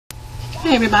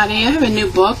Hey everybody, I have a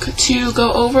new book to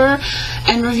go over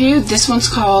and review. This one's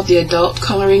called The Adult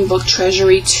Coloring Book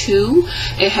Treasury 2.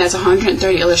 It has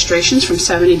 130 illustrations from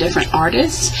 70 different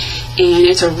artists, and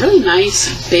it's a really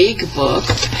nice big book,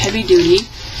 heavy duty,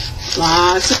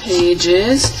 lots of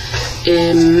pages.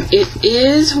 It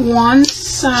is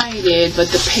one-sided, but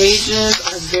the pages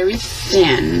are very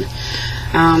thin.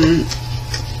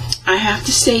 I have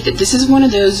to say that this is one of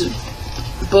those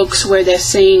books where they're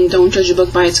saying don't judge a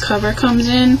book by its cover comes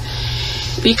in,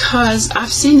 because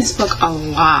I've seen this book a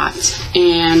lot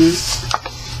and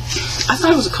I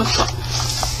thought it was a cookbook,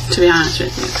 to be honest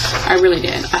with you. I really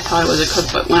did. I thought it was a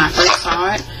cookbook. When I first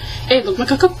saw it, it looked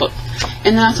like a cookbook,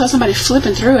 and then I saw somebody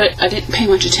flipping through it. I didn't pay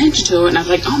much attention to it, and I was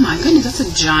like, oh my goodness, that's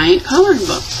a giant coloring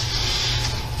book.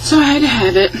 So I had to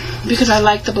have it because I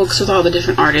like the books with all the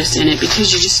different artists in it,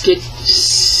 because you just get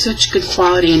such good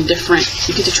quality and different,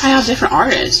 you get to try out different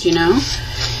artists, you know.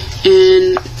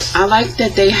 And I like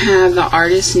that they have the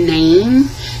artist name,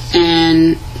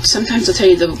 and sometimes they'll tell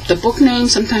you the book name,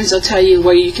 sometimes they'll tell you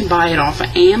where you can buy it off of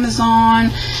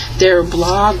Amazon, their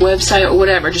blog, website, or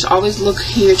whatever. Just always look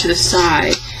here to the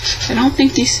side. I don't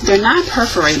think they're not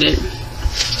perforated,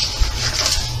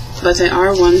 but they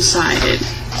are one-sided.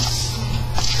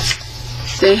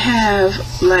 They have,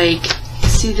 like,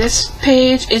 see this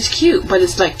page? It's cute, but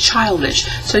it's like childish.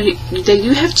 So they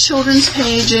do have children's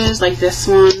pages, like this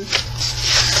one,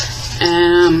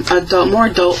 and more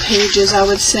adult pages, I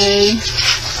would say.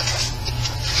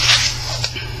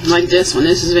 Like this one.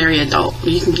 This is very adult.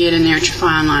 You can get in there with your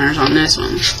fine liners on this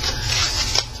one.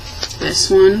 This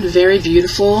one, very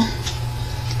beautiful.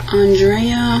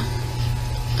 Andrea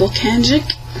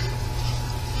Volkanjic.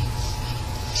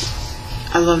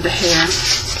 I love the hair.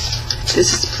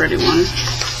 This is a pretty one.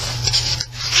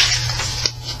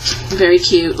 Very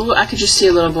cute. Ooh, I could just see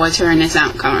a little boy tearing this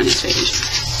out, coloring this page.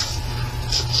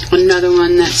 Another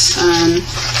one that's kind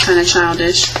of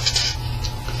childish.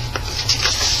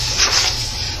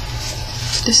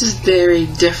 This is very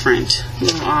different, a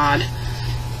little odd.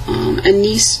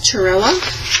 Anise Chirella,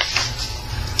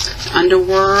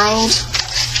 Underworld.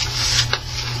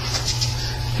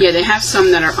 Yeah, they have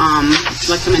some that are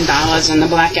like the mandalas on the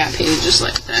blackout page, just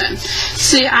like that.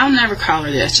 See, I'll never color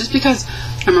this just because,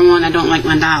 number one, I don't like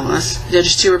mandalas. They're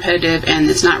just too repetitive and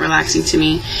it's not relaxing to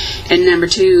me. And number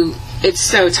two, it's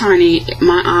so tiny,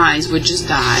 my eyes would just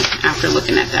die after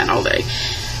looking at that all day.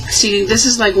 See, this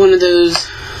is like one of those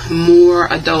more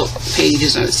adult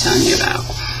pages I was telling you about.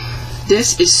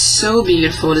 This is so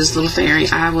beautiful, this little fairy.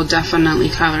 I will definitely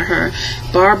color her.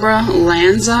 Barbara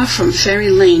Lanza from Fairy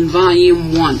Lane,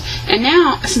 Volume 1. And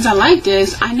now, since I like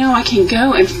this, I know I can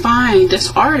go and find this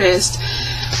artist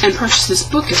and purchase this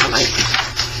book if I like it.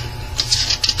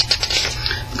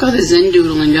 Look at all the Zen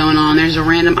doodling going on. There's a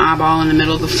random eyeball in the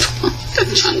middle of the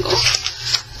jungle.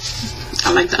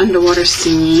 I like the underwater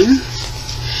scene.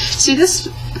 See, this,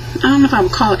 I don't know if I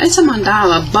would call it, it's a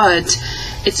mandala, but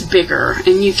it's bigger,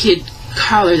 and you could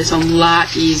color this a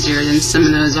lot easier than some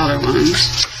of those other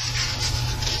ones.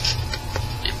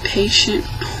 Patient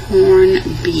Horn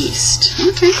Beast.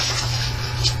 Okay.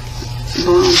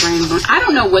 Bone, brain, bone. I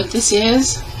don't know what this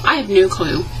is. I have no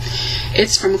clue.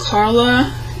 It's from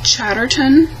Carla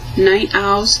Chatterton,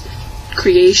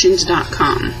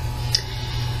 nightowlscreations.com.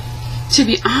 To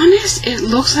be honest, it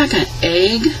looks like an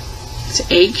egg. It's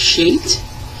egg shaped.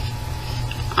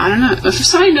 I don't know. If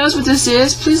somebody knows what this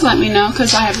is, please let me know,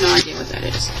 because I have no idea what that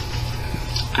is.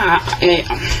 It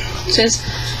says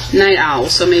night owl,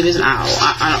 so maybe it's an owl.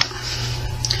 I don't know.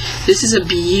 This is a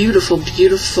beautiful,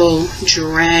 beautiful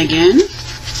dragon.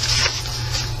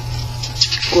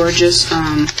 Gorgeous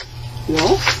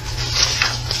wolf.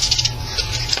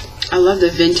 I love the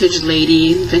vintage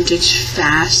lady, vintage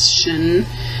fashion.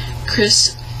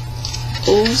 Chris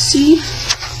Olsey.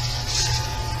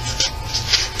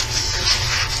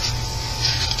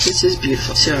 This is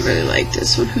beautiful too. I really like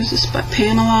this one. Who's this by?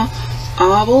 Pamela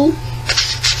Abel.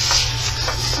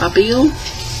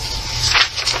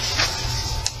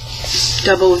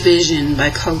 Double Vision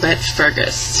by Colette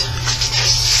Fergus.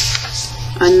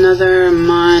 Another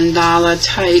mandala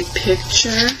type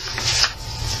picture.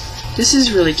 This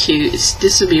is really cute.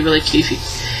 This would be really cute if you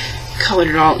colored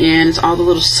it all in. It's all the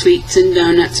little sweets and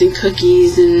donuts and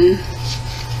cookies, and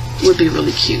would be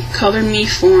really cute. Color Me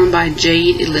Form by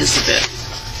Jade Elizabeth.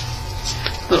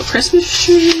 Little Christmas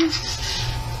tree,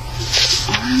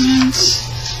 ornaments.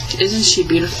 Isn't she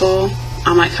beautiful?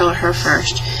 I might color her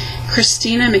first.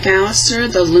 Christina McAllister,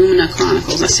 The Lumina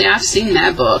Chronicles. Now, see, I've seen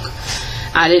that book.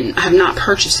 I have not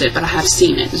purchased it, but I have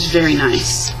seen it. It's very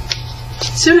nice.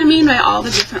 See what I mean by all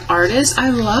the different artists?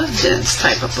 I love this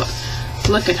type of book.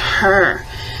 Look at her.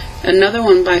 Another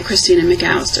one by Christina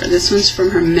McAllister. This one's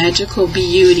from her Magical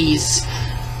Beauties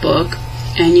book,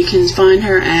 and you can find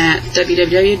her at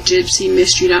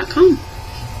www.gypsymystery.com.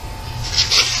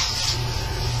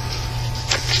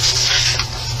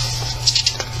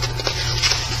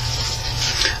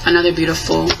 Another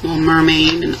beautiful little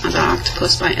mermaid and the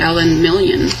octopus by Ellen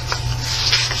Million.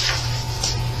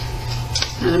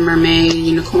 Another mermaid,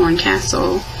 unicorn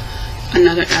castle.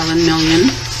 Another Ellen Million.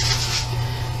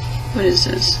 What is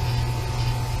this?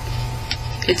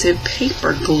 It's a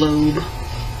paper globe.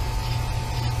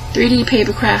 3D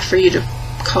paper craft for you to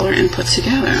color and put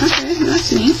together. Okay,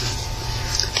 that's neat.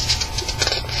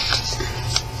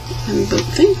 I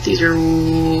think these are,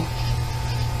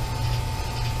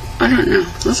 I don't know.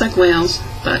 Looks like whales,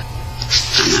 but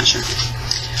I'm not sure.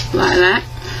 Lilac.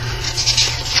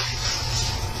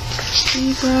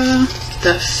 Zebra.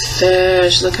 The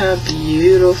fish. Look how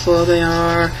beautiful they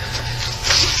are.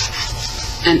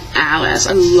 And Alice.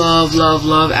 I love, love,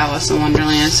 love Alice in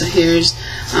Wonderland. So here's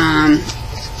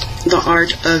the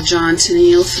art of John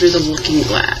Tenniel through the looking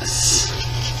glass.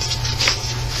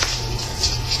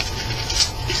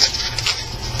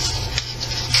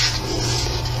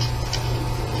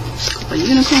 Couple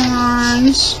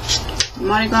unicorns,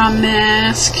 Mardi Gras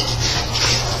mask,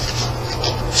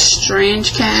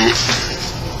 strange cat,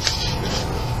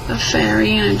 a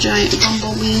fairy and a giant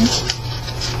bumblebee,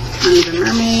 uneven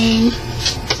mermaid,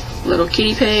 little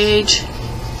kitty page.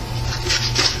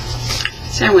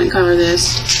 See, I wouldn't color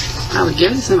this. I would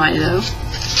give it to somebody though,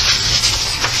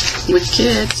 with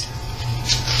kids.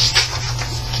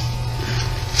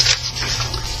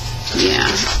 Yeah,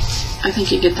 I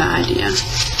think you get the idea.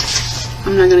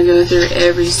 I'm not going to go through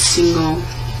every single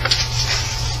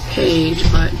page,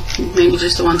 but maybe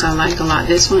just the ones I like a lot.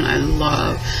 This one I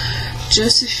love.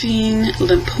 Josephine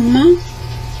Limpuma.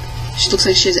 She looks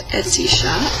like she has an Etsy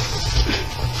shop.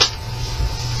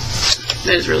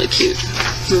 That is really cute.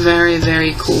 Very,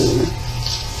 very cool.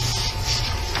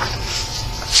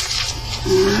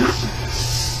 Alright.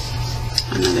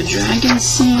 Another dragon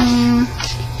scene.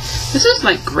 This is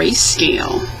like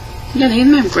grayscale. Yeah, they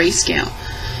even have grayscale.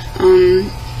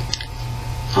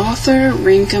 Author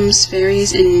Rankham's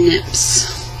Fairies and Nymphs.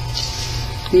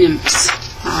 Nymphs.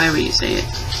 However you say it.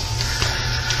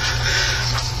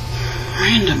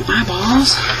 Random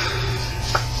eyeballs.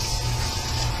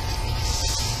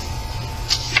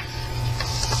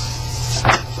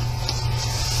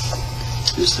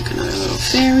 Just like another little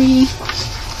fairy.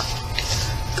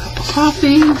 Cup of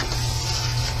coffee.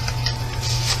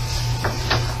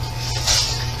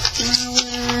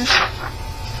 Flowers.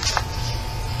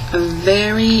 A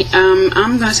very,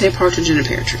 I'm going to say a partridge in a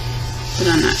pear tree, but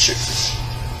I'm not sure.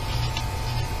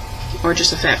 Or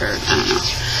just a fat bird, I don't know.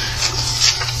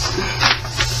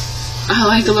 I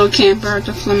like the little camper,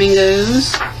 the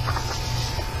flamingos.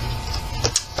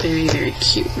 Very, very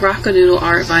cute. Rockadoodle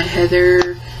art by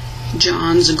Heather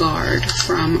Johns Guard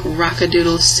from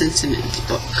Rockadoodle Sentiment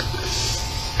book.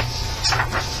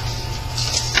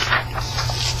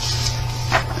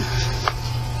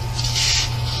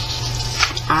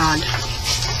 Odd,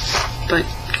 but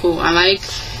cool. I like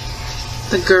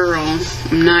the girl.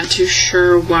 I'm not too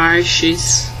sure why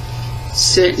she's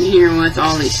sitting here with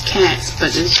all these cats,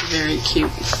 but it's very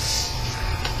cute.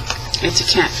 It's a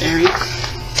cat fairy.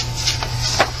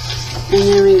 And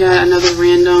then we got another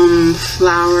random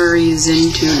flowery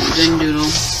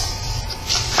Zendoodle.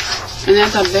 And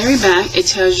at the very back, it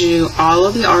tells you all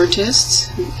of the artists,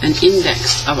 an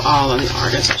index of all of the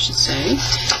artists, I should say.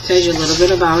 It tells you a little bit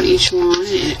about each one,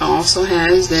 and it also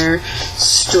has their,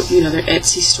 their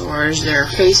Etsy stores, their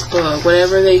Facebook,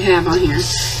 whatever they have on here.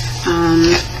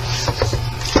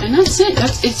 And that's it.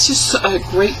 It's just a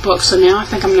great book. So now I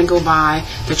think I'm going to go buy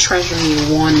the Treasury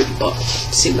 1 book,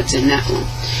 see what's in that one.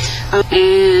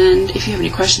 And if you have any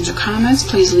questions or comments,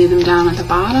 please leave them down at the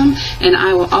bottom. And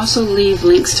I will also leave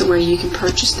links to where you can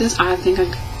purchase this. I think I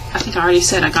already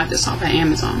said I got this off of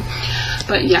Amazon.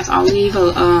 But yes, I'll leave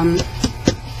a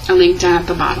link down at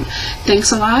the bottom.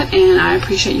 Thanks a lot, and I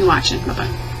appreciate you watching. Bye-bye.